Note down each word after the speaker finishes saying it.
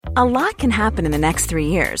A lot can happen in the next 3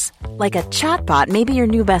 years. Like a chatbot may be your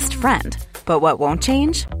new best friend. But what won't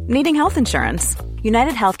change? Needing health insurance.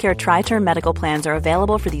 United Healthcare Tri-Term Medical Plans are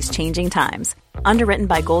available for these changing times. Underwritten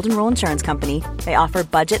by Golden Rule Insurance Company, they offer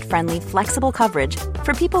budget-friendly, flexible coverage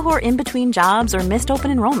for people who are in between jobs or missed open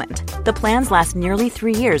enrollment. The plans last nearly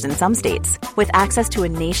 3 years in some states, with access to a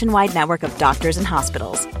nationwide network of doctors and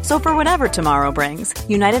hospitals. So for whatever tomorrow brings,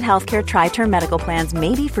 United Healthcare Tri-Term Medical Plans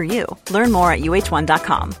may be for you. Learn more at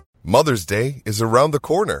uh1.com. Mother's Day is around the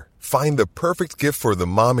corner. Find the perfect gift for the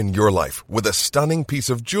mom in your life with a stunning piece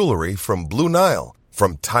of jewelry from Blue Nile.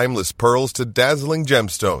 From timeless pearls to dazzling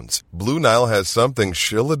gemstones, Blue Nile has something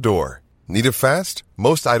she'll adore. Need it fast?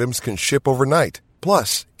 Most items can ship overnight.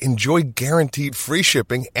 Plus, enjoy guaranteed free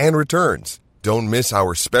shipping and returns. Don't miss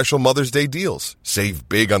our special Mother's Day deals. Save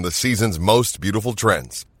big on the season's most beautiful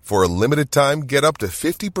trends. For a limited time, get up to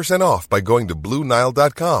 50% off by going to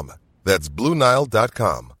BlueNile.com. That's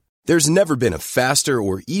BlueNile.com. There's never been a faster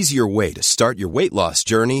or easier way to start your weight loss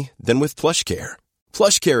journey than with PlushCare.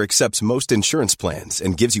 PlushCare accepts most insurance plans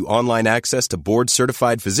and gives you online access to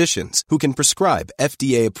board-certified physicians who can prescribe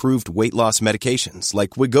FDA-approved weight loss medications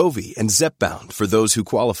like Wegovy and Zepbound for those who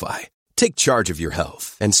qualify. Take charge of your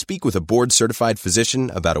health and speak with a board-certified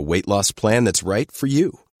physician about a weight loss plan that's right for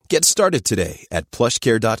you. Get started today at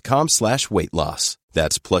plushcare.com/weight loss.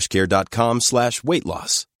 That's plushcare.com/weight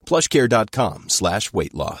loss.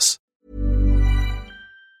 plushcare.com/weight loss.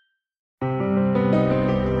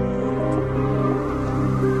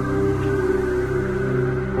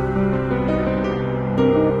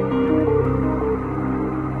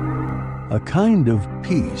 A kind of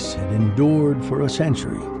peace had endured for a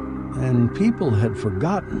century, and people had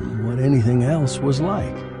forgotten what anything else was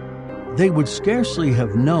like. They would scarcely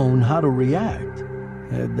have known how to react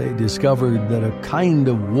had they discovered that a kind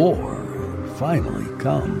of war had finally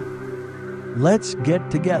come. Let's Get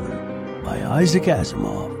Together by Isaac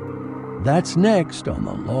Asimov. That's next on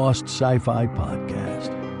the Lost Sci-Fi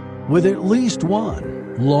Podcast, with at least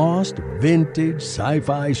one lost vintage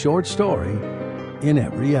sci-fi short story in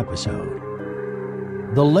every episode.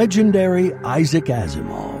 The legendary Isaac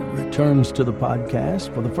Asimov returns to the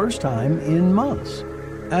podcast for the first time in months.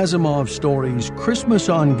 Asimov's stories Christmas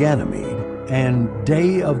on Ganymede and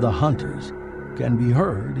Day of the Hunters can be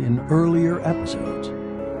heard in earlier episodes.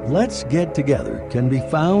 Let's Get Together can be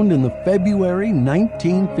found in the February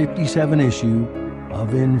 1957 issue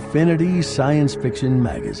of Infinity Science Fiction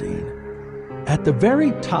magazine. At the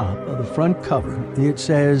very top of the front cover, it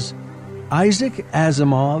says, Isaac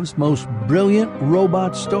Asimov's most brilliant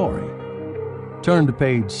robot story. Turn to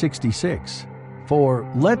page 66 for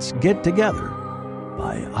Let's Get Together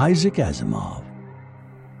by Isaac Asimov.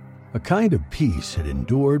 A kind of peace had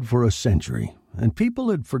endured for a century, and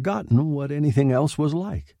people had forgotten what anything else was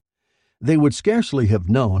like. They would scarcely have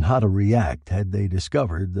known how to react had they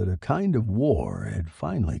discovered that a kind of war had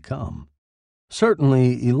finally come.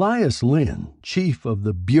 Certainly, Elias Lynn, chief of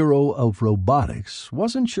the Bureau of Robotics,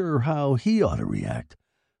 wasn't sure how he ought to react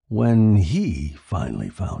when he finally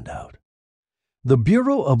found out. The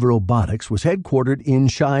Bureau of Robotics was headquartered in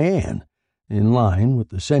Cheyenne, in line with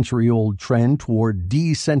the century-old trend toward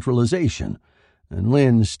decentralization, and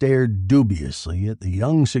Lynn stared dubiously at the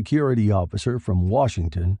young security officer from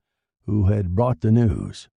Washington who had brought the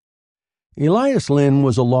news. Elias Lynn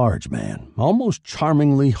was a large man, almost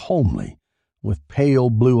charmingly homely, with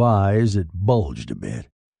pale blue eyes that bulged a bit.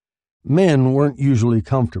 Men weren't usually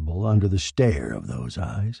comfortable under the stare of those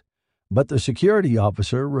eyes, but the security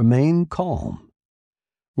officer remained calm.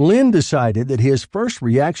 Lynn decided that his first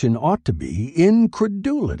reaction ought to be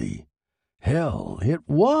incredulity. Hell, it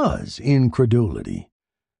was incredulity.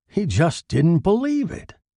 He just didn't believe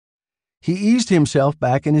it. He eased himself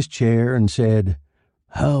back in his chair and said,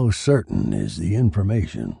 "How certain is the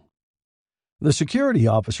information?" The security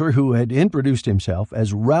officer, who had introduced himself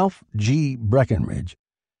as Ralph G. Breckenridge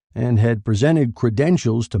and had presented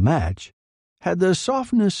credentials to match, had the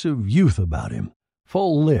softness of youth about him,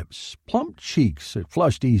 full lips, plump cheeks that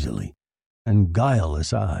flushed easily, and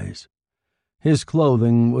guileless eyes. His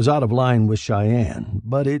clothing was out of line with Cheyenne,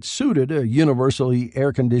 but it suited a universally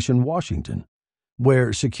air-conditioned Washington,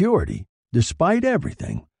 where security, despite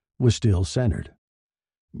everything, was still centered.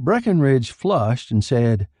 Breckenridge flushed and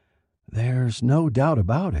said, "There's no doubt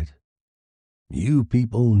about it." "You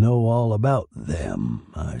people know all about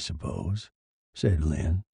them, I suppose," said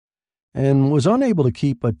Lynn, and was unable to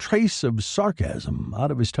keep a trace of sarcasm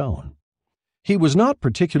out of his tone. He was not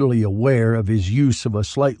particularly aware of his use of a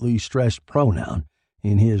slightly stressed pronoun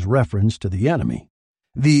in his reference to the enemy,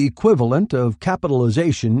 the equivalent of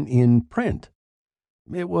capitalization in print.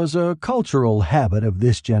 It was a cultural habit of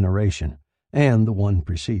this generation, and the one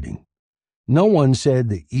preceding. No one said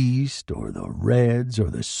the East or the Reds or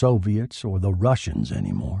the Soviets or the Russians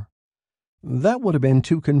anymore. That would have been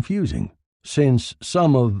too confusing, since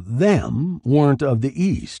some of them weren't of the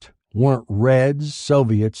East, weren't Reds,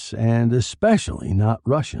 Soviets, and especially not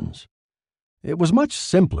Russians. It was much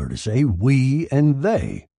simpler to say we and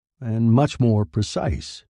they, and much more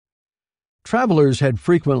precise. Travelers had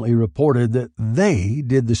frequently reported that they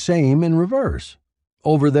did the same in reverse.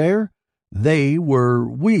 Over there, they were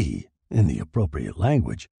we, in the appropriate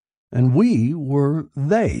language, and we were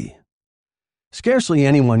they. Scarcely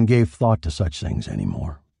anyone gave thought to such things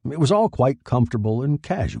anymore. It was all quite comfortable and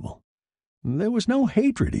casual. There was no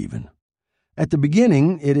hatred even. At the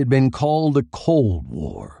beginning, it had been called the Cold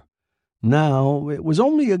War. Now, it was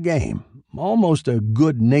only a game, almost a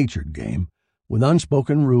good-natured game, with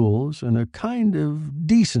unspoken rules and a kind of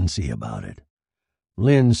decency about it.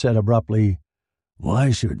 Lynn said abruptly,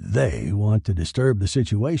 "Why should they want to disturb the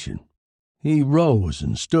situation?" He rose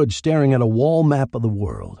and stood staring at a wall map of the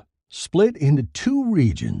world, split into two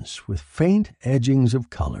regions with faint edgings of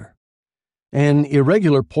color. An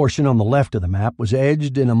irregular portion on the left of the map was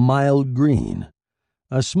edged in a mild green.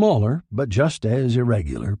 A smaller, but just as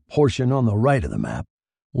irregular, portion on the right of the map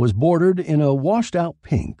was bordered in a washed-out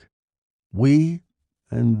pink. We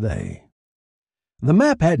and they. The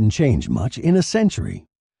map hadn't changed much in a century.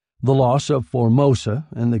 The loss of Formosa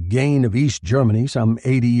and the gain of East Germany some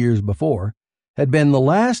 80 years before had been the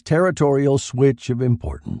last territorial switch of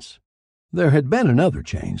importance. There had been another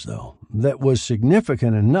change, though, that was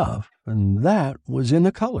significant enough, and that was in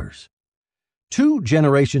the colors. 2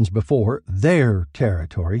 generations before, their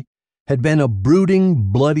territory had been a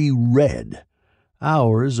brooding, bloody red,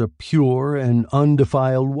 ours a pure and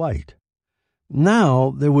undefiled white.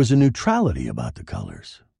 Now there was a neutrality about the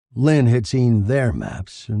colors. Lynn had seen their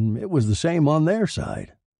maps, and it was the same on their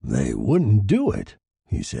side. "They wouldn't do it,"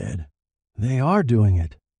 he said. "They are doing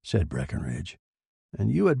it," said Breckenridge,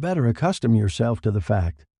 "and you had better accustom yourself to the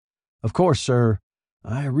fact. Of course, sir,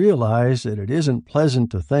 I realize that it isn't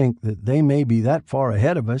pleasant to think that they may be that far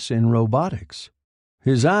ahead of us in robotics."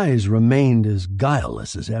 His eyes remained as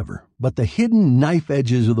guileless as ever, but the hidden knife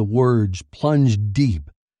edges of the words plunged deep,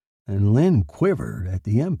 and Lynn quivered at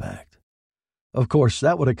the impact. Of course,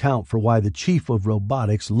 that would account for why the chief of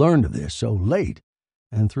robotics learned of this so late,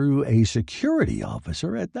 and through a security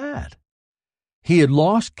officer at that. He had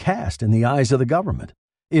lost caste in the eyes of the government.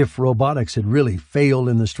 If robotics had really failed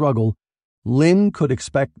in the struggle, Lynn could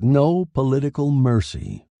expect no political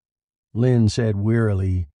mercy. Lynn said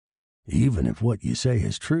wearily, "Even if what you say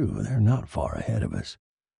is true, they're not far ahead of us.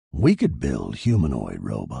 We could build humanoid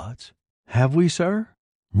robots." "Have we, sir?"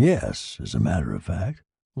 "Yes, as a matter of fact.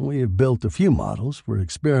 We have built a few models for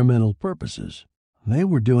experimental purposes." "They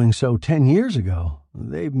were doing so 10 years ago.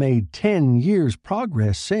 They've made 10 years'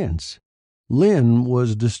 progress since." Lynn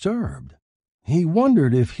was disturbed. He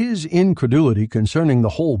wondered if his incredulity concerning the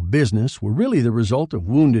whole business were really the result of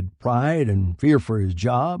wounded pride and fear for his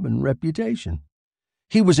job and reputation.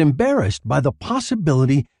 He was embarrassed by the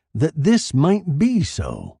possibility that this might be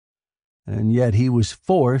so, and yet he was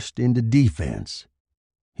forced into defense.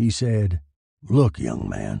 He said, "Look, young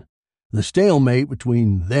man, the stalemate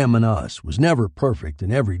between them and us was never perfect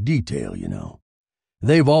in every detail, you know.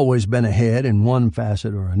 They've always been ahead in one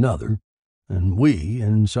facet or another, and we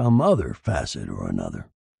in some other facet or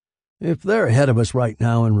another. If they're ahead of us right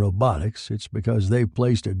now in robotics, it's because they've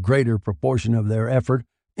placed a greater proportion of their effort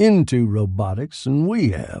into robotics than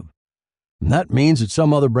we have. And that means that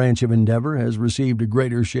some other branch of endeavor has received a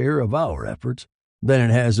greater share of our efforts than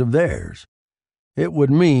it has of theirs. It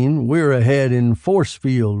would mean we're ahead in force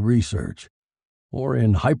field research, or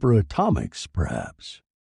in hyperatomics, perhaps."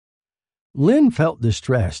 Lynn felt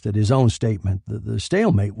distressed at his own statement that the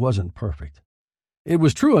stalemate wasn't perfect. It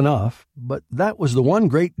was true enough, but that was the one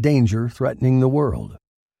great danger threatening the world.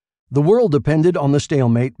 The world depended on the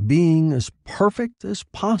stalemate being as perfect as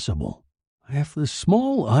possible. If the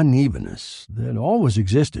small unevenness that always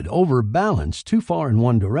existed overbalanced too far in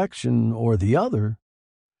one direction or the other.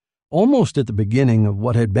 Almost at the beginning of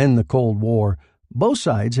what had been the Cold War, both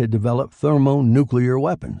sides had developed thermonuclear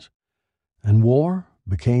weapons, and war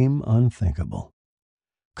became unthinkable.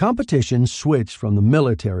 Competition switched from the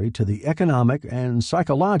military to the economic and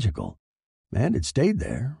psychological, and it stayed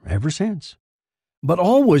there ever since. But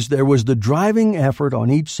always there was the driving effort on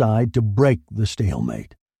each side to break the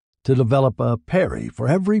stalemate, to develop a parry for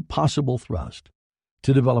every possible thrust,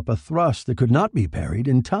 to develop a thrust that could not be parried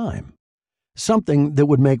in time, something that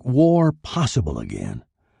would make war possible again.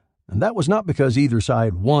 And that was not because either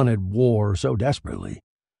side wanted war so desperately,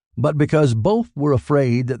 but because both were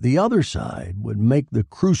afraid that the other side would make the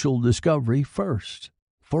crucial discovery first.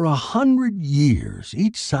 For 100 years,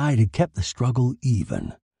 each side had kept the struggle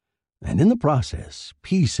even, and in the process,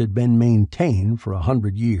 peace had been maintained for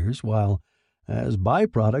 100 years, while, as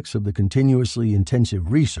byproducts of the continuously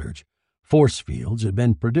intensive research, force fields had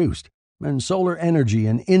been produced, and solar energy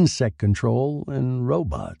and insect control and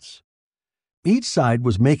robots. Each side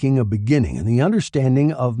was making a beginning in the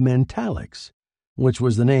understanding of mentalics, which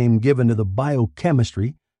was the name given to the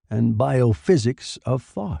biochemistry and biophysics of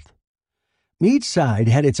thought. Each side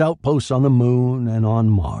had its outposts on the moon and on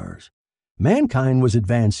Mars. Mankind was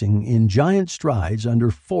advancing in giant strides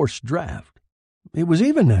under forced draft. It was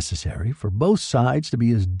even necessary for both sides to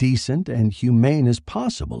be as decent and humane as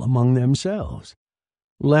possible among themselves,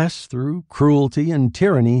 lest through cruelty and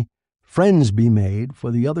tyranny friends be made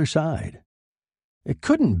for the other side. It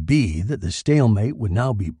couldn't be that the stalemate would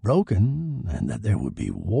now be broken and that there would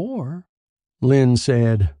be war. Lynn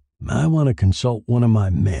said, "I want to consult one of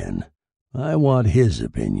my men. I want his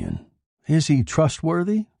opinion. Is he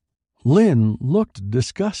trustworthy?" Lynn looked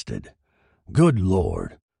disgusted. "Good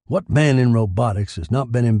Lord, what man in robotics has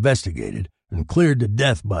not been investigated and cleared to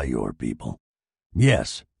death by your people?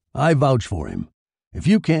 Yes, I vouch for him. If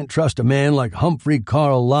you can't trust a man like Humphrey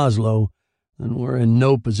Carl Laszlo, then we're in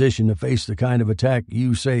no position to face the kind of attack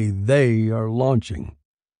you say they are launching,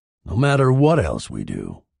 no matter what else we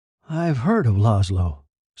do." "I've heard of Laszlo,"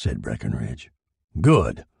 said Breckenridge.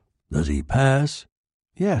 "Good. Does he pass?"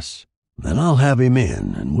 "Yes." "Then I'll have him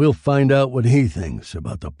in, and we'll find out what he thinks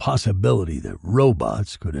about the possibility that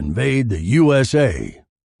robots could invade the USA."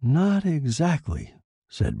 "Not exactly,"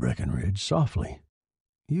 said Breckenridge softly.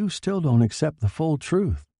 "You still don't accept the full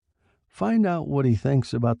truth. Find out what he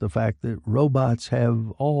thinks about the fact that robots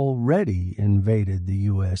have already invaded the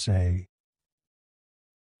USA."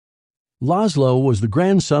 Laszlo was the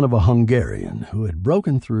grandson of a Hungarian who had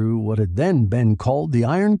broken through what had then been called the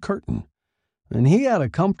Iron Curtain, and he had a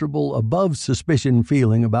comfortable above-suspicion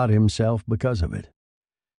feeling about himself because of it.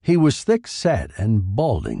 He was thick-set and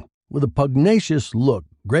balding, with a pugnacious look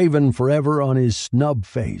graven forever on his snub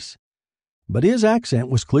face. But his accent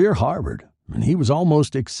was clear-harbored, and he was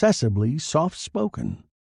almost excessively soft-spoken.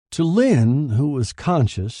 To Lynn, who was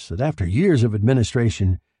conscious that after years of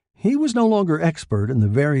administration, he was no longer expert in the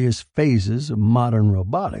various phases of modern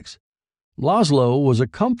robotics, Laszlo was a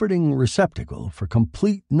comforting receptacle for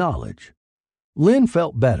complete knowledge. Lynn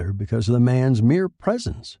felt better because of the man's mere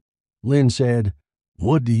presence. Lynn said,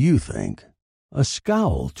 "What do you think?" A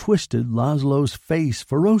scowl twisted Laszlo's face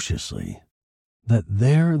ferociously. That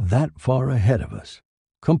they're that far ahead of us.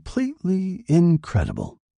 Completely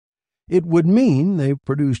incredible. It would mean they've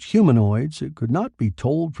produced humanoids that could not be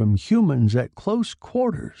told from humans at close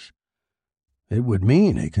quarters. It would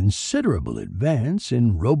mean a considerable advance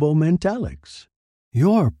in robomentalics.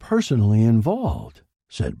 "You're personally involved,"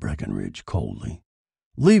 said Breckenridge coldly.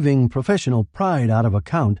 "Leaving professional pride out of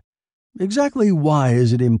account, exactly why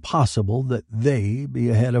is it impossible that they be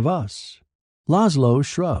ahead of us?" Laszlo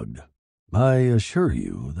shrugged. "I assure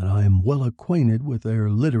you that I am well acquainted with their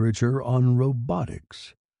literature on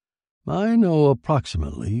robotics. I know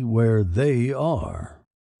approximately where they are."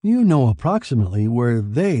 "You know approximately where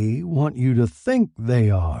they want you to think they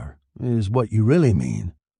are, is what you really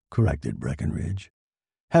mean," corrected Breckenridge.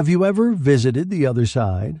 "Have you ever visited the other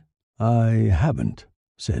side?" "I haven't,"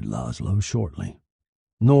 said Laszlo shortly.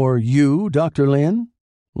 "Nor you, Dr. Lynn?"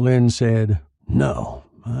 Lynn said, "No,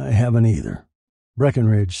 I haven't either."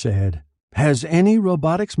 Breckenridge said, "Has any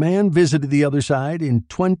robotics man visited the other side in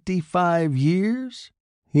 25 years?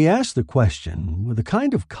 He asked the question with a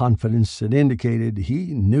kind of confidence that indicated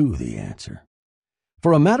he knew the answer.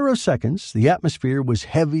 For a matter of seconds, the atmosphere was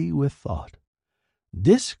heavy with thought.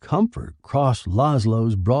 Discomfort crossed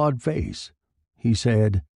Laszlo's broad face. He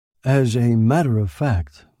said, "As a matter of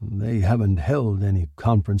fact, they haven't held any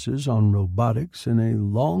conferences on robotics in a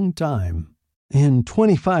long time." "In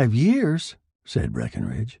 25 years?" said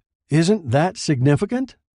Breckenridge. "Isn't that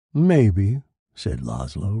significant?" "Maybe," said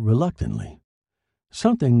Laszlo reluctantly.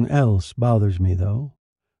 "Something else bothers me, though.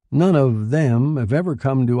 None of them have ever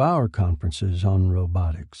come to our conferences on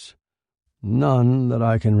robotics. None that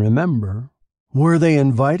I can remember." "Were they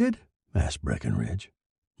invited?" asked Breckenridge.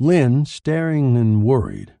 Lynn, staring and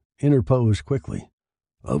worried, interposed quickly.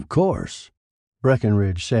 "Of course."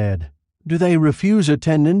 Breckenridge said, "Do they refuse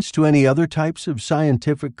attendance to any other types of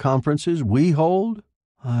scientific conferences we hold?"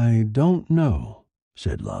 "I don't know,"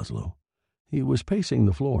 said Laszlo. He was pacing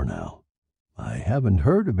the floor now. "I haven't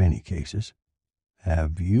heard of any cases.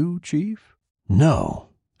 Have you, Chief?" "No,"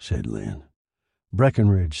 said Lynn.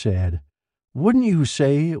 Breckenridge said, Wouldn't you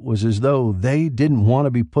say it was as though they didn't want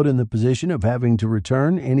to be put in the position of having to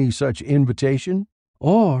return any such invitation?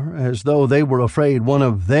 Or as though they were afraid one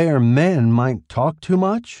of their men might talk too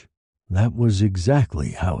much? That was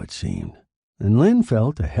exactly how it seemed. And Lynn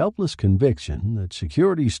felt a helpless conviction that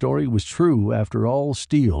security's story was true after all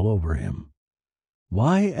steel over him.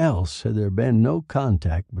 Why else had there been no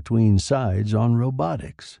contact between sides on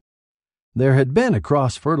robotics? There had been a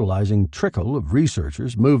cross-fertilizing trickle of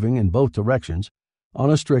researchers moving in both directions on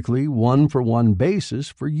a strictly one-for-one basis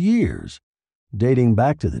for years, dating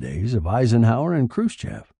back to the days of Eisenhower and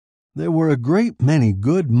Khrushchev. There were a great many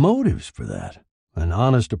good motives for that, an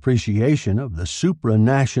honest appreciation of the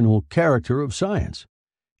supranational character of science,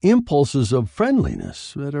 impulses of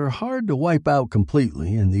friendliness that are hard to wipe out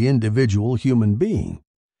completely in the individual human being,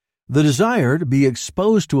 the desire to be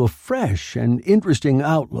exposed to a fresh and interesting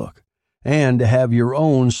outlook, and to have your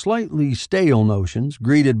own slightly stale notions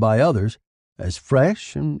greeted by others as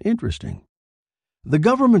fresh and interesting. The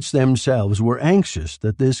governments themselves were anxious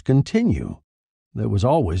that this continue. There was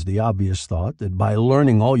always the obvious thought that by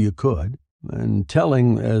learning all you could, and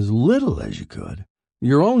telling as little as you could,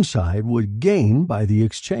 your own side would gain by the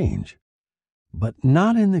exchange. But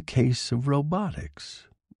not in the case of robotics.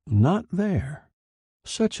 Not there.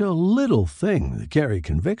 Such a little thing to carry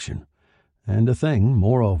conviction. And a thing,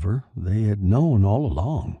 moreover, they had known all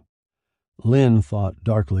along. Lynn thought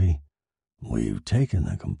darkly, we've taken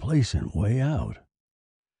the complacent way out.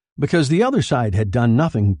 Because the other side had done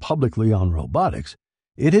nothing publicly on robotics,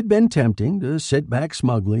 it had been tempting to sit back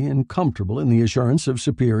smugly and comfortable in the assurance of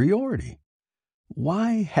superiority.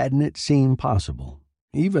 Why hadn't it seemed possible,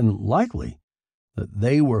 even likely, that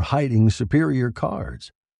they were hiding superior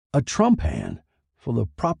cards, a trump hand, for the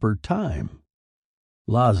proper time?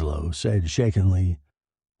 Laszlo said shakenly,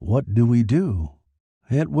 "What do we do?"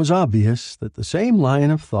 It was obvious that the same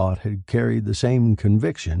line of thought had carried the same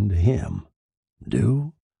conviction to him.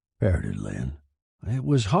 "Do?" parroted Lynn. It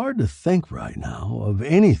was hard to think right now of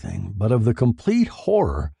anything but of the complete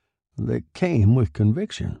horror that came with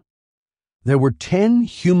conviction. There were 10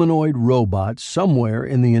 humanoid robots somewhere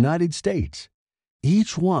in the United States,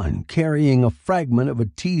 each one carrying a fragment of a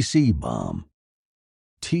TC bomb.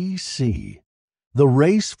 TC. The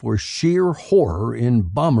race for sheer horror in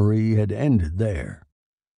bombery had ended there.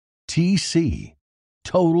 TC.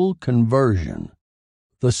 Total conversion.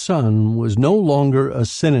 The sun was no longer a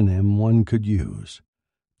synonym one could use.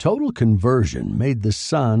 Total conversion made the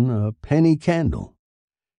sun a penny candle.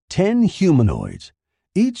 10 humanoids,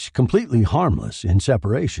 each completely harmless in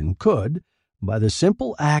separation, could, by the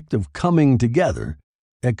simple act of coming together,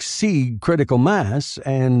 exceed critical mass,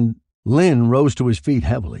 and Lynn rose to his feet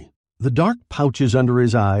heavily. The dark pouches under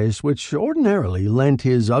his eyes, which ordinarily lent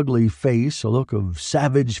his ugly face a look of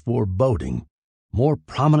savage foreboding, more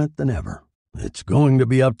prominent than ever. It's going to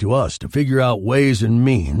be up to us to figure out ways and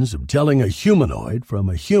means of telling a humanoid from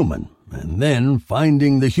a human, and then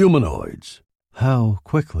finding the humanoids. How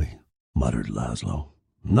quickly, muttered Laszlo.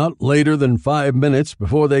 Not later than 5 minutes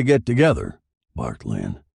before they get together, barked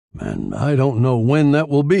Lynn. And I don't know when that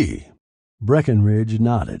will be. Breckenridge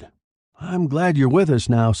nodded. I'm glad you're with us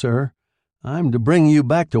now, sir. I'm to bring you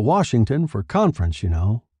back to Washington for conference, you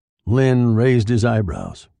know. Lynn raised his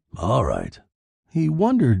eyebrows. All right. He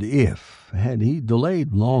wondered if, had he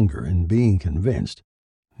delayed longer in being convinced,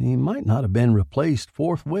 he might not have been replaced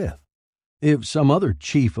forthwith. If some other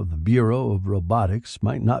chief of the Bureau of Robotics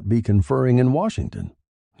might not be conferring in Washington.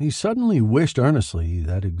 He suddenly wished earnestly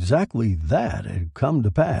that exactly that had come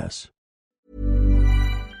to pass.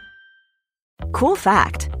 Cool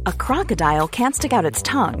fact, a crocodile can't stick out its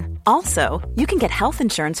tongue. Also, you can get health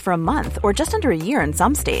insurance for a month or just under a year in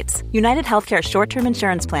some states. United Healthcare short-term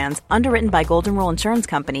insurance plans, underwritten by Golden Rule Insurance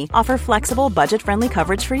Company, offer flexible, budget-friendly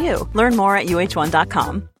coverage for you. Learn more at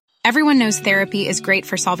uh1.com. Everyone knows therapy is great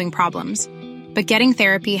for solving problems. But getting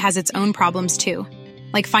therapy has its own problems too.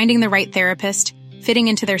 Like finding the right therapist, fitting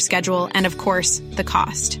into their schedule, and of course, the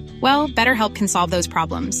cost. Well, BetterHelp can solve those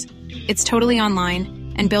problems. It's totally online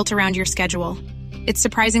and built around your schedule. It's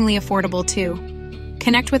surprisingly affordable, too.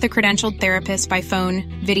 Connect with a credentialed therapist by phone,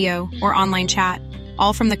 video, or online chat,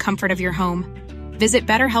 all from the comfort of your home. Visit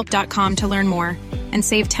BetterHelp.com to learn more and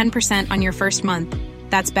save 10% on your first month.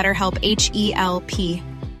 That's BetterHelp, H-E-L-P.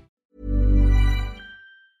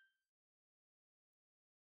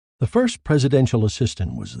 The first presidential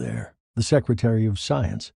assistant was there, the Secretary of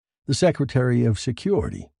Science, the Secretary of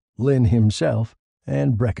Security, Lynn himself,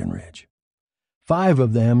 and Breckenridge. 5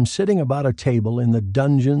 of them sitting about a table in the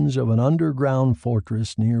dungeons of an underground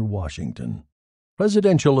fortress near Washington.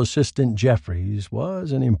 Presidential Assistant Jeffries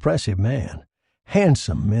was an impressive man,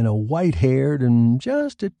 handsome in a white-haired and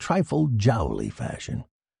just a trifle jowly fashion,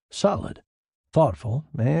 solid, thoughtful,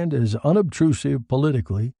 and as unobtrusive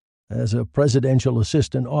politically as a presidential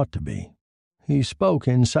assistant ought to be. He spoke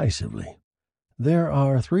incisively. There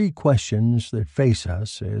are 3 questions that face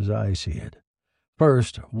us as I see it.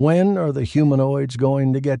 First, when are the humanoids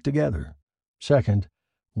going to get together? Second,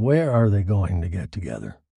 where are they going to get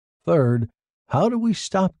together? Third, how do we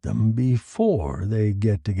stop them before they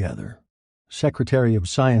get together? Secretary of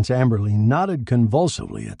Science Amberly nodded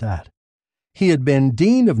convulsively at that. He had been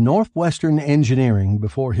Dean of Northwestern Engineering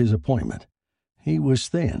before his appointment. He was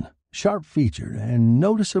thin, sharp-featured, and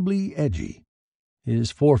noticeably edgy.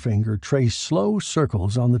 His forefinger traced slow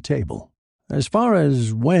circles on the table. As far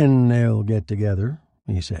as when they'll get together,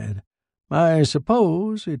 he said, I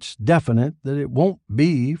suppose it's definite that it won't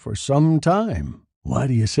be for some time. Why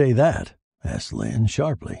do you say that? Asked Lynn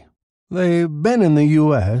sharply. They've been in the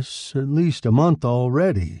U.S. at least a month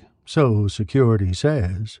already, so security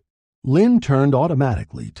says. Lynn turned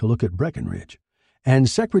automatically to look at Breckenridge, and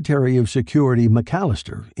Secretary of Security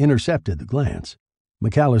McAllister intercepted the glance.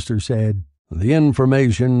 McAllister said, The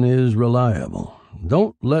information is reliable.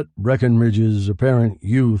 Don't let Breckenridge's apparent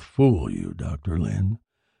youth fool you, Dr. Lynn.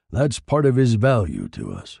 That's part of his value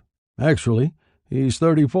to us. Actually, he's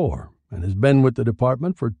 34 and has been with the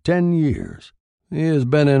department for 10 years. He has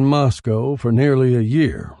been in Moscow for nearly a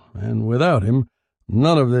year, and without him,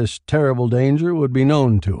 none of this terrible danger would be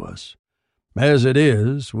known to us. As it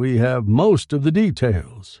is, we have most of the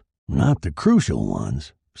details. Not the crucial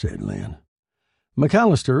ones, said Lynn.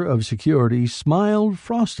 McAllister of Security smiled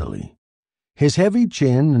frostily. His heavy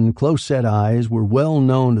chin and close-set eyes were well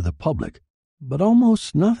known to the public, but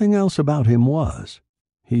almost nothing else about him was.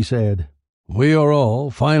 He said, We are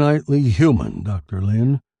all finitely human, Dr.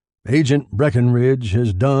 Lynn. Agent Breckenridge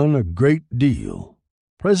has done a great deal.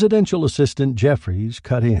 Presidential Assistant Jeffries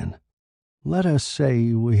cut in. Let us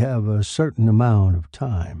say we have a certain amount of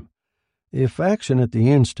time. If action at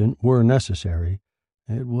the instant were necessary,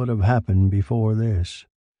 it would have happened before this.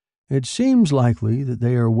 It seems likely that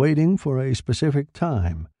they are waiting for a specific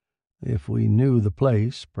time. If we knew the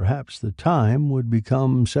place, perhaps the time would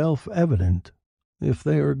become self-evident. If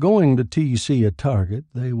they are going to TC a target,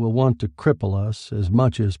 they will want to cripple us as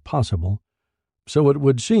much as possible, so it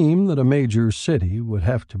would seem that a major city would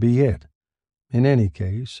have to be it. In any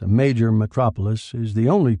case, a major metropolis is the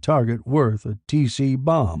only target worth a TC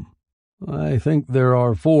bomb. I think there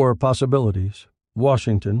are 4 possibilities.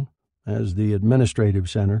 Washington as the administrative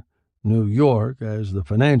center, New York as the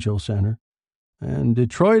financial center, and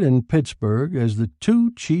Detroit and Pittsburgh as the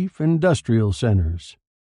 2 chief industrial centers.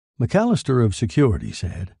 McAllister of Security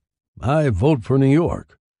said, I vote for New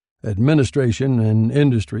York. Administration and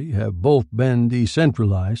industry have both been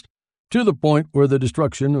decentralized to the point where the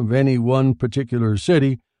destruction of any one particular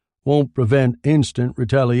city won't prevent instant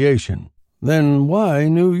retaliation. Then why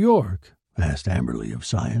New York? Asked Amberly of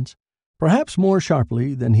Science, perhaps more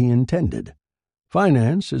sharply than he intended.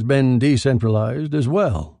 Finance has been decentralized as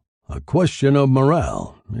well. A question of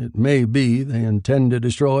morale. It may be they intend to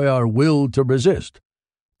destroy our will to resist,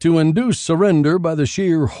 to induce surrender by the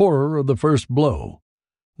sheer horror of the first blow.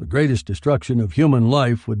 The greatest destruction of human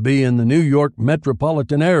life would be in the New York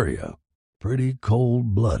metropolitan area. Pretty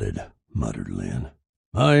cold-blooded, muttered Lynn.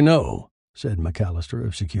 I know, said McAllister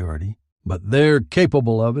of Security, but they're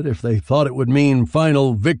capable of it if they thought it would mean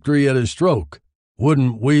final victory at a stroke.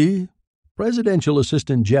 Wouldn't we? Presidential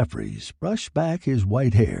Assistant Jeffries brushed back his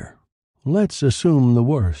white hair. Let's assume the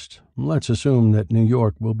worst. Let's assume that New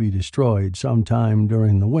York will be destroyed sometime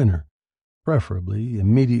during the winter, preferably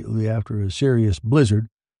immediately after a serious blizzard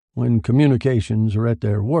when communications are at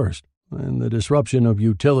their worst, and the disruption of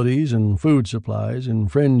utilities and food supplies in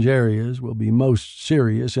fringe areas will be most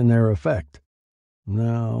serious in their effect.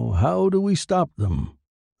 Now, how do we stop them?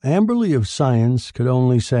 Amberly of Science could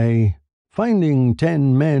only say, finding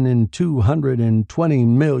 10 men in 220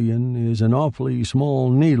 million is an awfully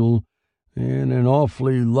small needle in an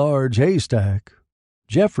awfully large haystack.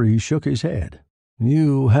 Jeffrey shook his head.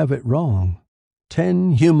 You have it wrong.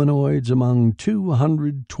 10 humanoids among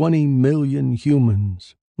 220 million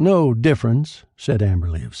humans. No difference, said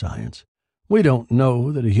Amberly of Science. We don't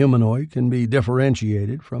know that a humanoid can be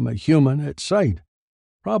differentiated from a human at sight.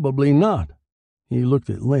 Probably not. He looked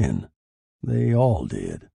at Lynn. They all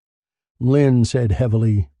did. Lynn said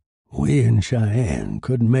heavily, We in Cheyenne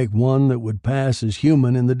couldn't make one that would pass as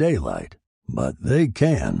human in the daylight. But they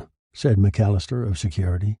can, said McAllister of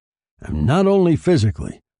Security. And not only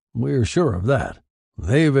physically, we're sure of that.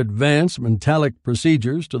 They've advanced metallic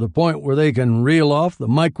procedures to the point where they can reel off the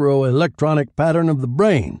microelectronic pattern of the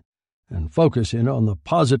brain and focusing on the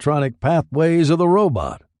positronic pathways of the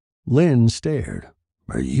robot. Lynn stared.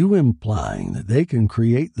 Are you implying that they can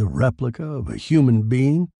create the replica of a human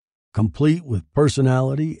being, complete with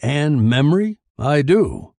personality and memory? I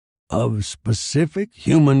do. Of specific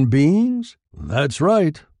human beings? That's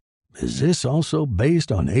right. Is this also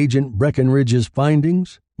based on Agent Breckenridge's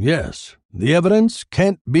findings? Yes. The evidence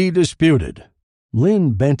can't be disputed.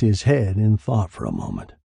 Lynn bent his head in thought for a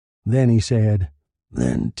moment. Then he said,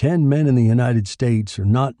 Then 10 men in the United States are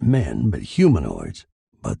not men but humanoids,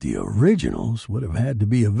 but the originals would have had to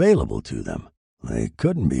be available to them. They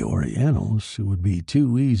couldn't be Orientals, who would be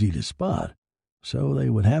too easy to spot, so they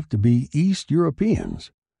would have to be East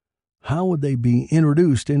Europeans. How would they be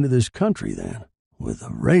introduced into this country then? With a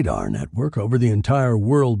radar network over the entire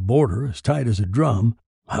world border as tight as a drum,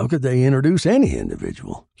 how could they introduce any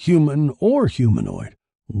individual, human or humanoid,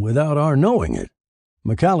 without our knowing it?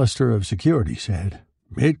 McAllister of Security said,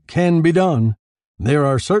 It can be done. There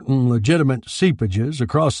are certain legitimate seepages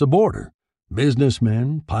across the border.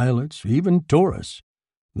 Businessmen, pilots, even tourists.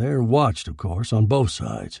 They're watched, of course, on both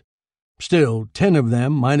sides. Still, 10 of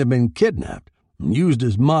them might have been kidnapped and used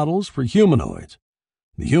as models for humanoids.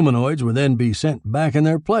 The humanoids would then be sent back in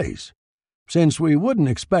their place. Since we wouldn't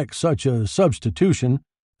expect such a substitution,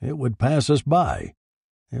 it would pass us by.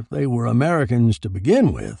 If they were Americans to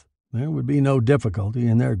begin with, there would be no difficulty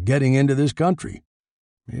in their getting into this country.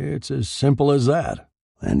 It's as simple as that.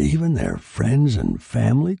 And even their friends and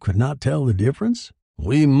family could not tell the difference?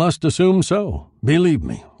 We must assume so. Believe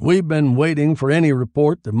me, we've been waiting for any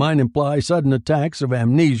report that might imply sudden attacks of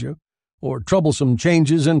amnesia or troublesome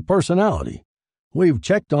changes in personality. We've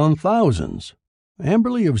checked on thousands.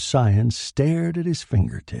 Amberley of Science stared at his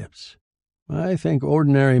fingertips. I think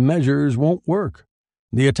ordinary measures won't work.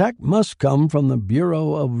 The attack must come from the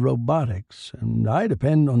Bureau of Robotics, and I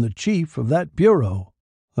depend on the chief of that bureau.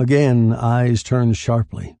 Again, eyes turned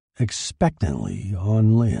sharply, expectantly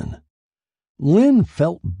on Lynn. Lynn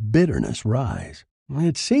felt bitterness rise.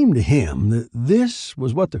 It seemed to him that this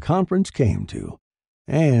was what the conference came to,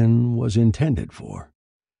 and was intended for.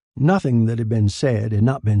 Nothing that had been said had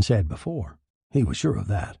not been said before. He was sure of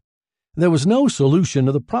that. There was no solution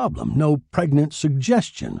to the problem, no pregnant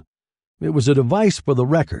suggestion. It was a device for the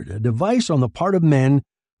record, a device on the part of men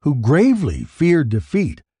who gravely feared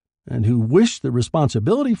defeat and who wished the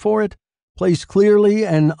responsibility for it placed clearly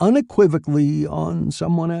and unequivocally on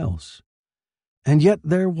someone else. And yet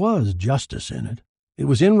there was justice in it. It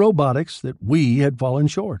was in robotics that we had fallen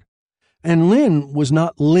short. And Lynn was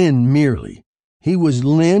not Lynn merely. He was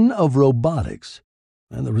Lynn of robotics,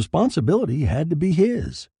 and the responsibility had to be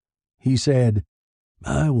his. He said,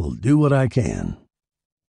 I will do what I can.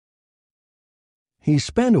 He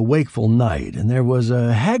spent a wakeful night, and there was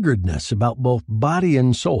a haggardness about both body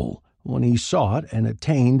and soul when he sought and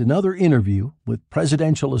attained another interview with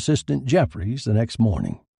Presidential Assistant Jeffries the next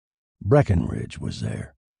morning. Breckenridge was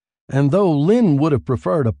there, and though Lynn would have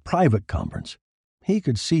preferred a private conference, he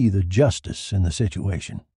could see the justice in the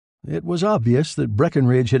situation. It was obvious that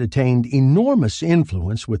Breckenridge had attained enormous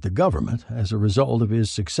influence with the government as a result of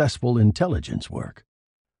his successful intelligence work.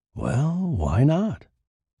 Well, why not?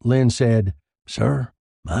 Lynn said, Sir,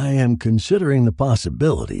 I am considering the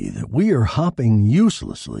possibility that we are hopping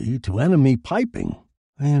uselessly to enemy piping.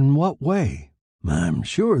 In what way? I'm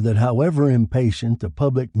sure that however impatient the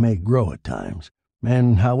public may grow at times,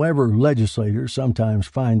 and however legislators sometimes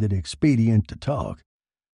find it expedient to talk,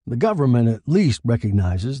 the government at least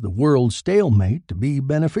recognizes the world stalemate to be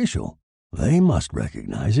beneficial. They must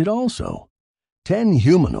recognize it also. 10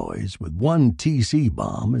 humanoids with 1 TC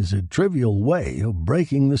bomb is a trivial way of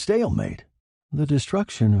breaking the stalemate. The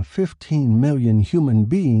destruction of 15 million human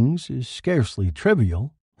beings is scarcely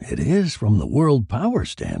trivial. It is from the world power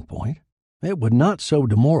standpoint. It would not so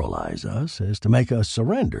demoralize us as to make us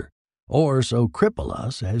surrender, or so cripple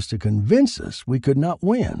us as to convince us we could not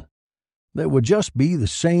win. There would just be the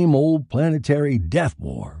same old planetary death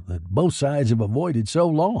war that both sides have avoided so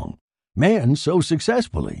long, and so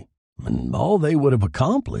successfully, and all they would have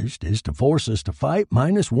accomplished is to force us to fight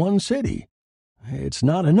minus 1 city. It's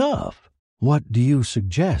not enough. What do you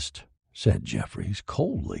suggest? Said Jeffries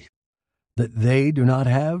coldly. That they do not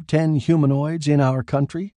have 10 humanoids in our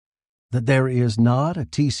country? That there is not a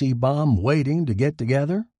TC bomb waiting to get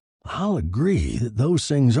together? I'll agree that those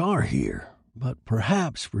things are here, but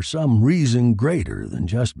perhaps for some reason greater than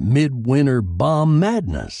just midwinter bomb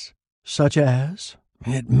madness, such as,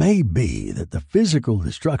 it may be that the physical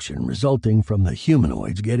destruction resulting from the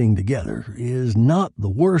humanoids getting together is not the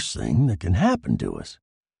worst thing that can happen to us.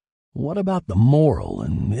 What about the moral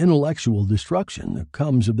and intellectual destruction that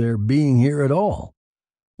comes of their being here at all?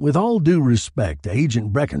 With all due respect to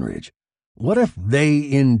Agent Breckenridge, What if they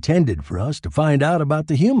intended for us to find out about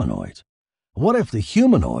the humanoids? What if the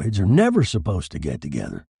humanoids are never supposed to get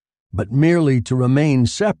together, but merely to remain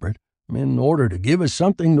separate in order to give us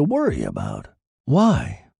something to worry about?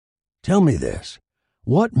 Why? Tell me this.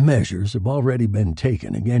 What measures have already been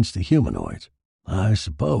taken against the humanoids? I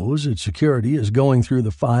suppose that security is going through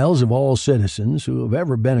the files of all citizens who have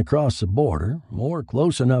ever been across the border or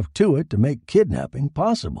close enough to it to make kidnapping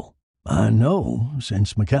possible. I know,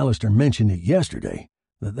 since McAllister mentioned it yesterday,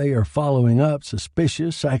 that they are following up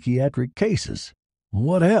suspicious psychiatric cases.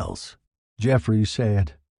 What else? Jeffries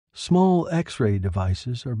said, small X-ray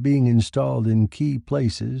devices are being installed in key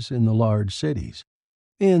places in the large cities.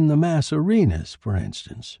 In the mass arenas, for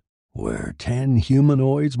instance, where 10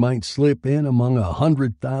 humanoids might slip in among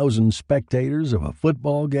 100,000 spectators of a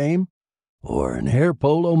football game or an air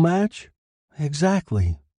polo match?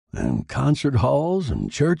 Exactly. And concert halls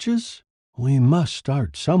and churches? We must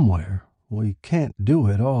start somewhere. We can't do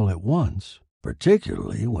it all at once,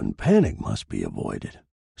 particularly when panic must be avoided,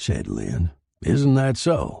 said Lynn. Isn't that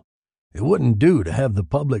so? It wouldn't do to have the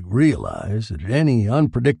public realize that at any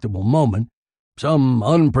unpredictable moment, some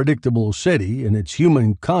unpredictable city and its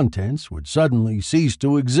human contents would suddenly cease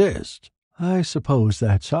to exist. I suppose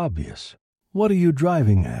that's obvious. What are you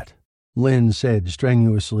driving at? Lynn said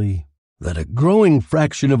strenuously. That a growing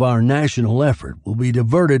fraction of our national effort will be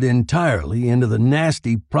diverted entirely into the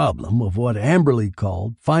nasty problem of what Amberley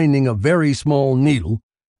called finding a very small needle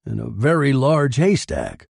in a very large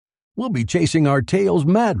haystack. We'll be chasing our tails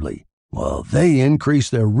madly, while they increase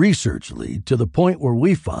their research lead to the point where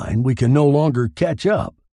we find we can no longer catch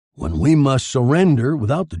up, when we must surrender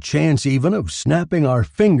without the chance even of snapping our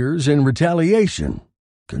fingers in retaliation.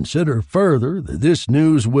 Consider further that this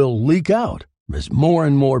news will leak out as more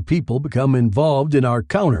and more people become involved in our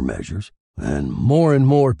countermeasures, and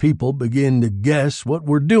more people begin to guess what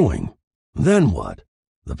we're doing. Then what?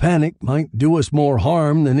 The panic might do us more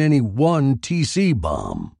harm than any one TC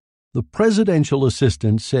bomb. The presidential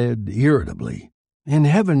assistant said irritably, In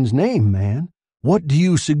heaven's name, man, what do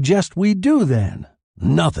you suggest we do then?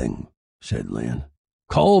 Nothing, said Lynn.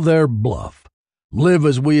 Call their bluff. Live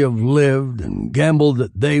as we have lived and gamble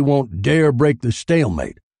that they won't dare break the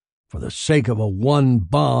stalemate for the sake of a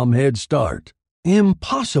one-bomb head start.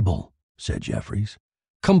 Impossible, said Jeffries.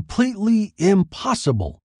 Completely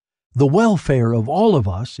impossible. The welfare of all of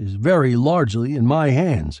us is very largely in my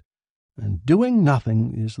hands, and doing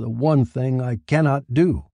nothing is the one thing I cannot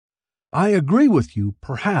do. I agree with you,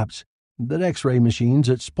 perhaps, that X-ray machines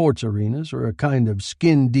at sports arenas are a kind of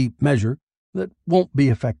skin-deep measure that won't be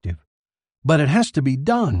effective. But it has to be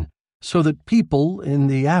done so that people in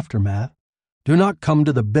the aftermath do not come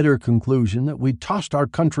to the bitter conclusion that we tossed our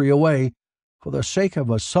country away for the sake of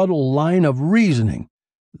a subtle line of reasoning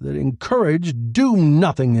that encouraged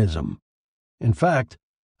do-nothingism. In fact,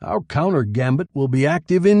 our counter-gambit will be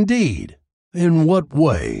active indeed. In what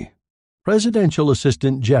way? Presidential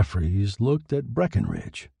Assistant Jeffries looked at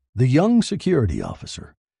Breckinridge. The young security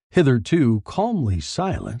officer, hitherto calmly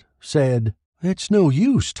silent, said, It's no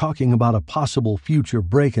use talking about a possible future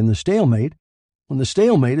break in the stalemate when the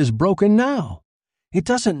stalemate is broken now. It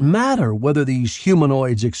doesn't matter whether these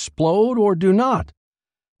humanoids explode or do not.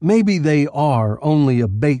 Maybe they are only a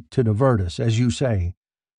bait to divert us, as you say,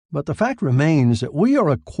 but the fact remains that we are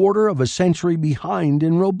a quarter of a century behind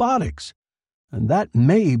in robotics, and that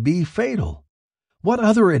may be fatal. What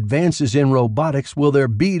other advances in robotics will there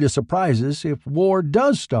be to surprise us if war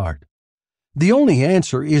does start? The only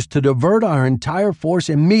answer is to divert our entire force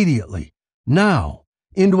immediately, now,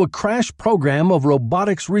 into a crash program of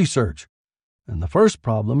robotics research. And the first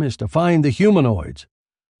problem is to find the humanoids.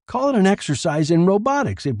 Call it an exercise in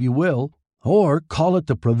robotics, if you will, or call it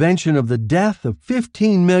the prevention of the death of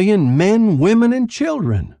 15 million men, women, and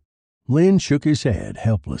children. Lynn shook his head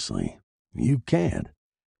helplessly. You can't.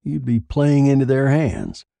 You'd be playing into their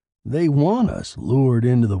hands. They want us lured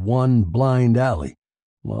into the one blind alley,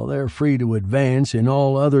 while they're free to advance in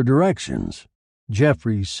all other directions.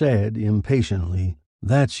 Jeffries said impatiently,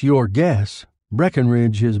 That's your guess.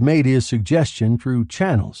 Breckinridge has made his suggestion through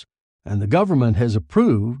channels, and the government has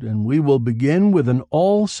approved, and we will begin with an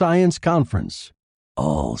all-science conference.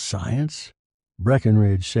 All science?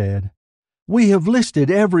 Breckinridge said. We have listed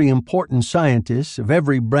every important scientist of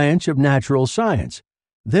every branch of natural science.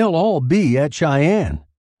 They'll all be at Cheyenne.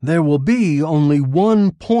 There will be only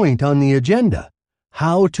one point on the agenda: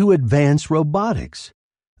 how to advance robotics.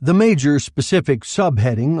 The major specific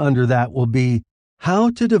subheading under that will be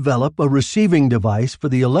how to develop a receiving device for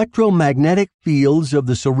the electromagnetic fields of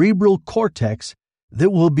the cerebral cortex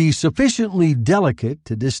that will be sufficiently delicate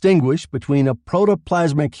to distinguish between a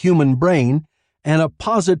protoplasmic human brain and a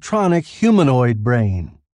positronic humanoid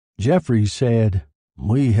brain. Jeffries said,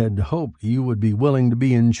 "We had hoped you would be willing to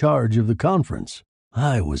be in charge of the conference.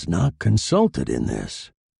 I was not consulted in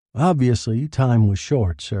this. Obviously, time was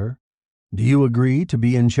short, sir. Do you agree to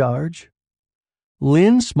be in charge?"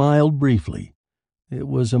 Lynn smiled briefly. It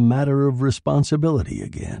was a matter of responsibility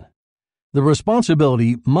again. The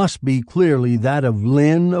responsibility must be clearly that of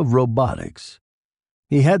Lynn of robotics.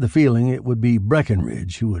 He had the feeling it would be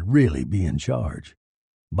Breckenridge who would really be in charge.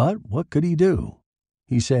 But what could he do?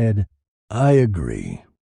 He said, "I agree."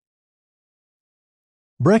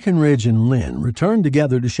 Breckenridge and Lynn returned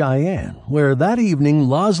together to Cheyenne, where that evening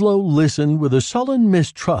Laszlo listened with a sullen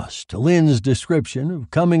mistrust to Lynn's description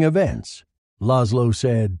of coming events. Laszlo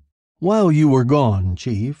said, "While you were gone,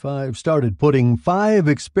 Chief, I've started putting 5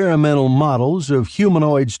 experimental models of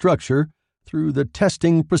humanoid structure through the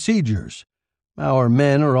testing procedures. Our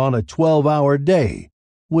men are on a 12-hour day,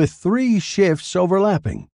 with 3 shifts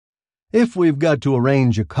overlapping. If we've got to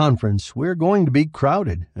arrange a conference, we're going to be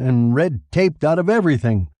crowded and red-taped out of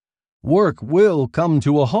everything. Work will come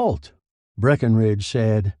to a halt." Breckenridge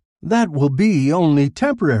said, "That will be only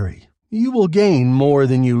temporary. You will gain more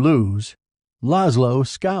than you lose." Laszlo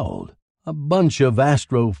scowled. "A bunch of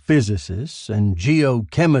astrophysicists and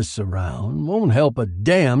geochemists around won't help a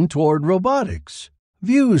damn toward robotics.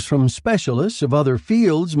 Views from specialists of other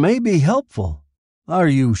fields may be helpful." "Are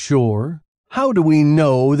you sure? How do we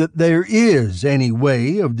know that there is any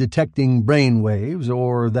way of detecting brainwaves,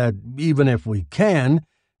 or that, even if we can,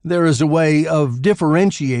 there is a way of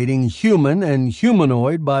differentiating human and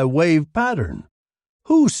humanoid by wave pattern?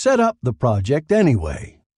 Who set up the project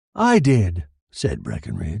anyway?" "I did," said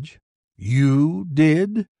Breckenridge. "You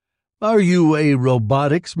did? Are you a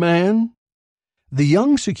robotics man?" The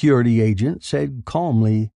young security agent said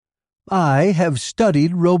calmly, "I have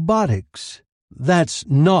studied robotics. That's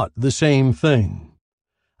not the same thing.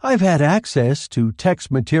 I've had access to text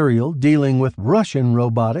material dealing with Russian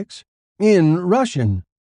robotics, in Russian,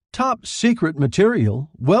 top secret material,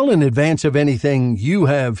 well in advance of anything you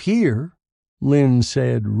have here." Lynn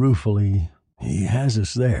said ruefully, "He has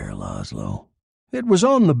us there, Laszlo." "It was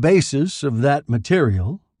on the basis of that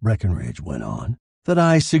material," Breckenridge went on, "that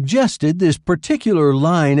I suggested this particular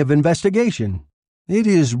line of investigation. It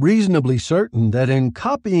is reasonably certain that in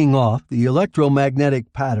copying off the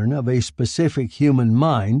electromagnetic pattern of a specific human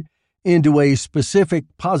mind into a specific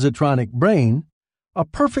positronic brain, a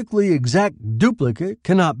perfectly exact duplicate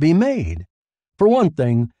cannot be made. For one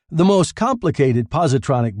thing, the most complicated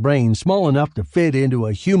positronic brain small enough to fit into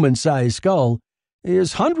a human-sized skull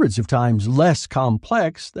is hundreds of times less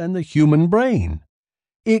complex than the human brain.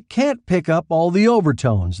 It can't pick up all the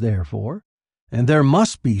overtones, therefore, and there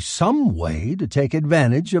must be some way to take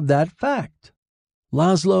advantage of that fact."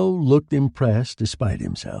 Laszlo looked impressed despite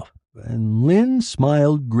himself, and Lynn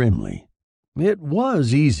smiled grimly. It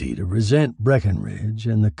was easy to resent Breckenridge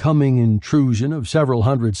and the coming intrusion of several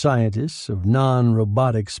hundred scientists of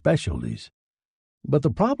non-robotic specialties. But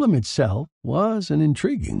the problem itself was an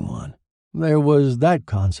intriguing one. There was that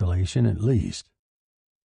consolation at least.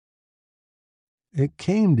 It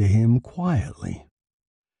came to him quietly.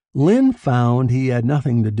 Lynn found he had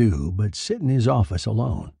nothing to do but sit in his office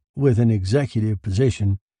alone, with an executive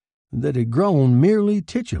position that had grown merely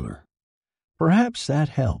titular. Perhaps that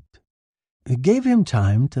helped. It gave him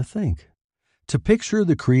time to think, to picture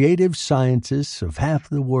the creative scientists of half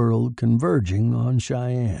the world converging on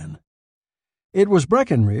Cheyenne. It was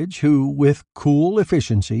Breckenridge who, with cool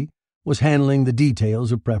efficiency, was handling the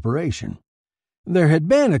details of preparation. There had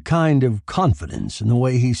been a kind of confidence in the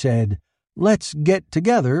way he said, "Let's get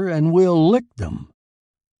together and we'll lick them."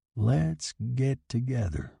 Let's get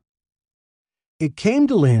together. It came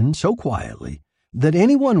to Lynn so quietly that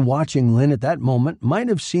anyone watching Lynn at that moment might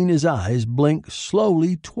have seen his eyes blink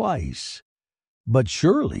slowly twice, but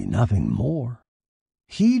surely nothing more.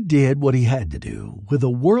 He did what he had to do with a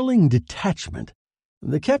whirling detachment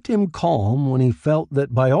that kept him calm when he felt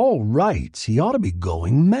that by all rights he ought to be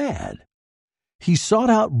going mad. He sought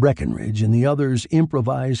out Breckenridge in the other's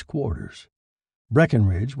improvised quarters.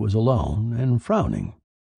 Breckenridge was alone and frowning.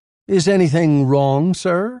 "Is anything wrong,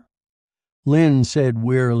 sir?" Lynn said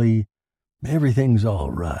wearily, "Everything's all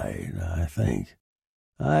right, I think.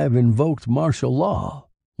 I've invoked martial law."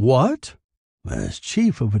 "What?" "As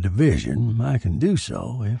chief of a division, I can do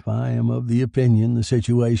so if I am of the opinion the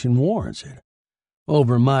situation warrants it.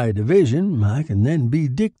 Over my division, I can then be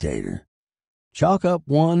dictator. Chalk up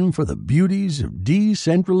one for the beauties of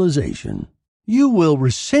decentralization." "You will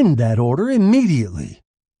rescind that order immediately."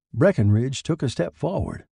 Breckenridge took a step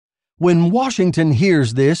forward. "When Washington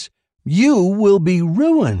hears this, you will be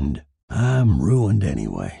ruined." "I'm ruined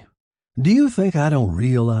anyway. Do you think I don't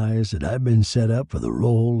realize that I've been set up for the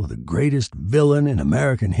role of the greatest villain in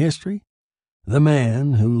American history? The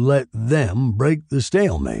man who let them break the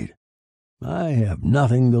stalemate. I have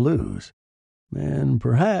nothing to lose, and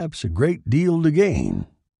perhaps a great deal to gain."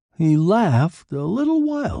 He laughed a little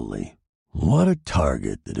wildly. "What a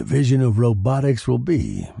target the Division of Robotics will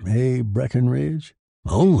be, Breckenridge?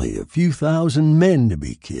 Only a few thousand men to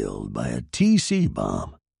be killed by a TC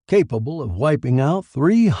bomb, capable of wiping out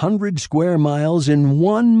 300 square miles in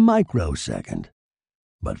 1 microsecond.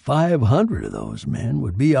 But 500 of those men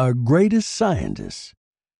would be our greatest scientists.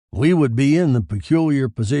 We would be in the peculiar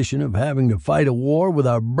position of having to fight a war with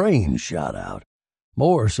our brains shot out,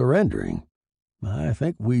 or surrendering. I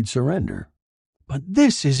think we'd surrender." "But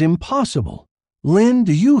this is impossible. Lynn,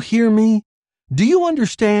 do you hear me? Do you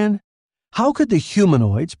understand? How could the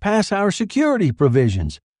humanoids pass our security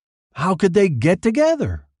provisions? How could they get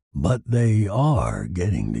together?" "But they are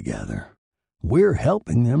getting together. We're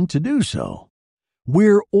helping them to do so.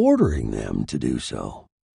 We're ordering them to do so.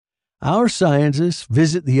 Our scientists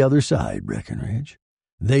visit the other side, Breckenridge.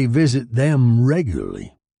 They visit them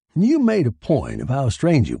regularly. You made a point of how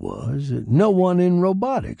strange it was that no one in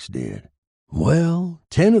robotics did. Well,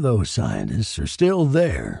 10 of those scientists are still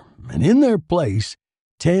there, and in their place,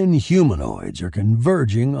 10 humanoids are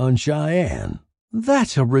converging on Cheyenne."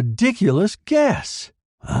 "That's a ridiculous guess."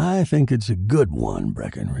 "I think it's a good one,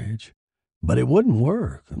 Breckenridge. But it wouldn't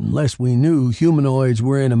work unless we knew humanoids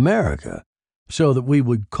were in America, so that we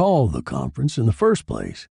would call the conference in the first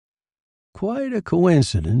place. Quite a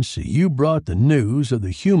coincidence that you brought the news of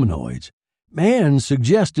the humanoids and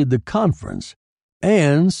suggested the conference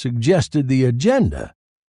and suggested the agenda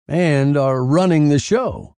and are running the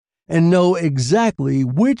show and know exactly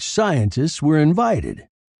which scientists were invited.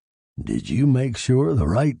 Did you make sure the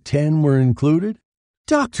right 10 were included?"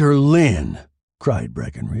 "Dr. Lynn!" cried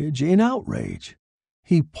Breckenridge in outrage.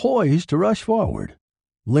 He poised to rush forward.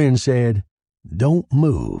 Lynn said, "Don't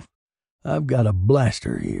move. I've got a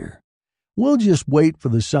blaster here. We'll just wait for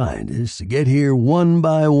the scientists to get here one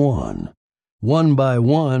by one. One by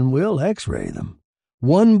one, we'll X-ray them.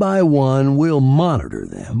 One by one, we'll monitor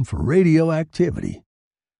them for radioactivity.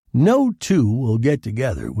 No 2 will get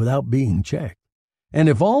together without being checked. And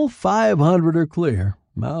if all 500 are clear,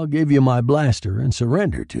 I'll give you my blaster and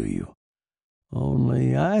surrender to you.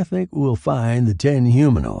 Only I think we'll find the 10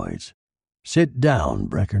 humanoids. Sit down,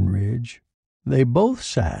 Breckenridge." They both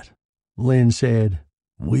sat. Lynn said,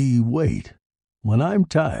 "We wait. When I'm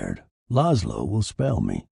tired, Laszlo will spell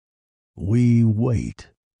me. We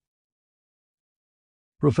wait."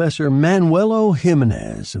 Professor Manuelo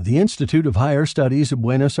Jimenez of the Institute of Higher Studies of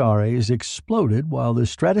Buenos Aires exploded while the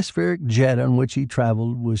stratospheric jet on which he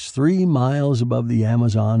traveled was 3 miles above the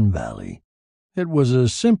Amazon Valley. It was a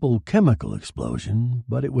simple chemical explosion,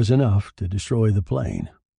 but it was enough to destroy the plane.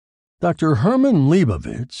 Dr. Herman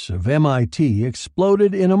Leibovitz of MIT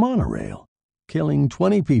exploded in a monorail, killing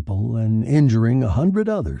 20 people and injuring 100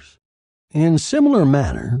 others. In similar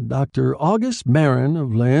manner, Dr. Auguste Marin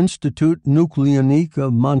of l'Institut Nucléonique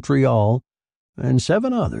of Montreal and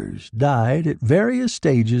 7 others died at various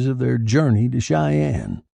stages of their journey to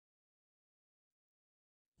Cheyenne.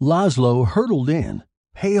 Laszlo hurtled in,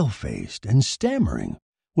 pale-faced and stammering,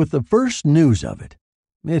 with the first news of it.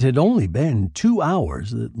 It had only been 2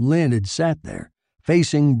 hours that Lynn had sat there,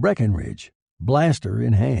 facing Breckenridge, blaster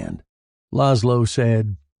in hand. Laszlo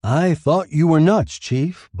said, "I thought you were nuts,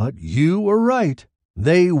 Chief, but you were right.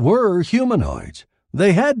 They were humanoids.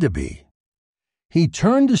 They had to be." He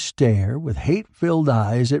turned to stare with hate-filled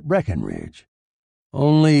eyes at Breckenridge.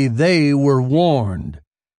 "Only they were warned.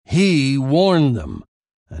 He warned them.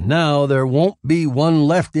 And now there won't be one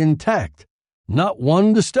left intact. Not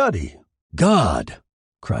one to study." "God!"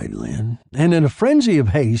 cried Lynn, and in a frenzy of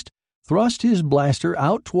haste thrust his blaster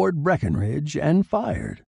out toward Breckenridge and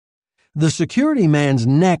fired. The security man's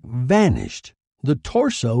neck vanished. The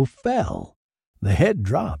torso fell. The head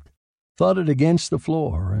dropped, thudded against the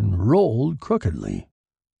floor, and rolled crookedly.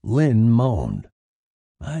 Lynn moaned.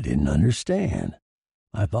 "I didn't understand.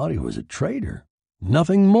 I thought he was a traitor.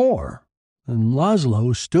 Nothing more." And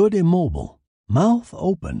Laszlo stood immobile, mouth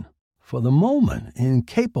open, for the moment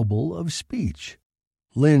incapable of speech.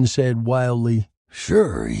 Lynn said wildly,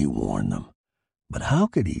 "Sure, he warned them. But how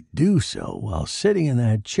could he do so while sitting in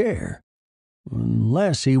that chair?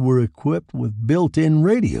 Unless he were equipped with built-in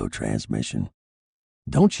radio transmission.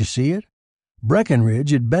 Don't you see it? Breckenridge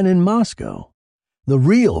had been in Moscow. The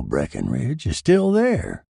real Breckenridge is still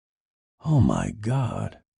there. Oh, my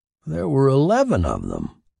God. There were 11 of them."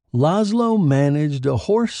 Laszlo managed a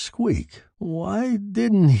hoarse squeak. Why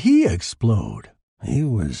didn't he explode? He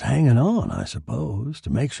was hanging on, I suppose,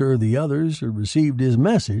 to make sure the others had received his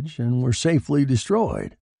message and were safely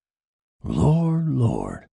destroyed. Lord,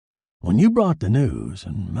 Lord, when you brought the news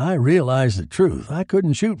and I realized the truth, I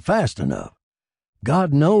couldn't shoot fast enough.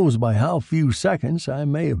 God knows by how few seconds I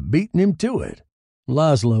may have beaten him to it.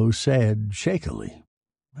 Laszlo said shakily,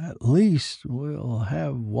 "At least we'll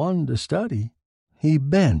have one to study." He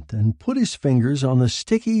bent and put his fingers on the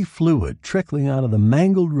sticky fluid trickling out of the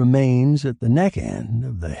mangled remains at the neck end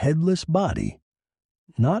of the headless body.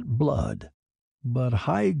 Not blood, but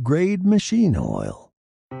high-grade machine oil.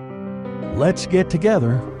 Let's Get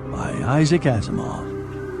Together by Isaac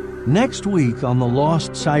Asimov. Next week on the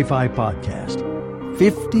Lost Sci-Fi Podcast,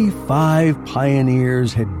 55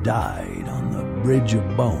 pioneers had died on the Bridge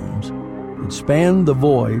of Bones that spanned the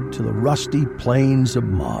void to the rusty plains of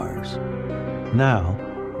Mars. Now,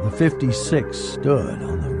 the 56th stood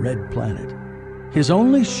on the red planet, his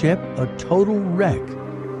only ship a total wreck,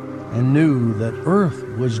 and knew that Earth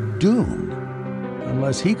was doomed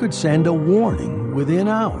unless he could send a warning within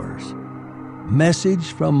hours.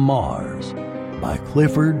 Message from Mars by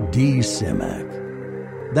Clifford D.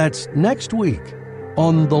 Simak. That's next week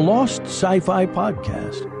on the Lost Sci-Fi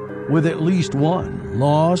Podcast, with at least one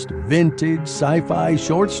lost vintage sci-fi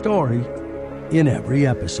short story in every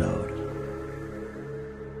episode.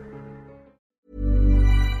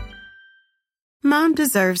 Mom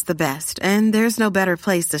deserves the best, and there's no better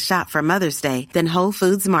place to shop for Mother's Day than Whole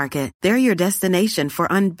Foods Market. They're your destination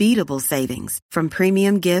for unbeatable savings, from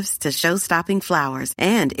premium gifts to show-stopping flowers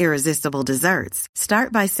and irresistible desserts.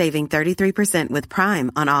 Start by saving 33% with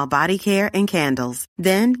Prime on all body care and candles.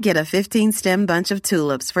 Then get a 15-stem bunch of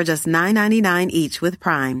tulips for just $9.99 each with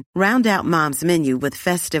Prime. Round out Mom's menu with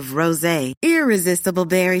festive rosé, irresistible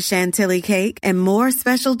berry chantilly cake, and more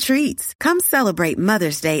special treats. Come celebrate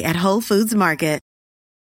Mother's Day at Whole Foods Market.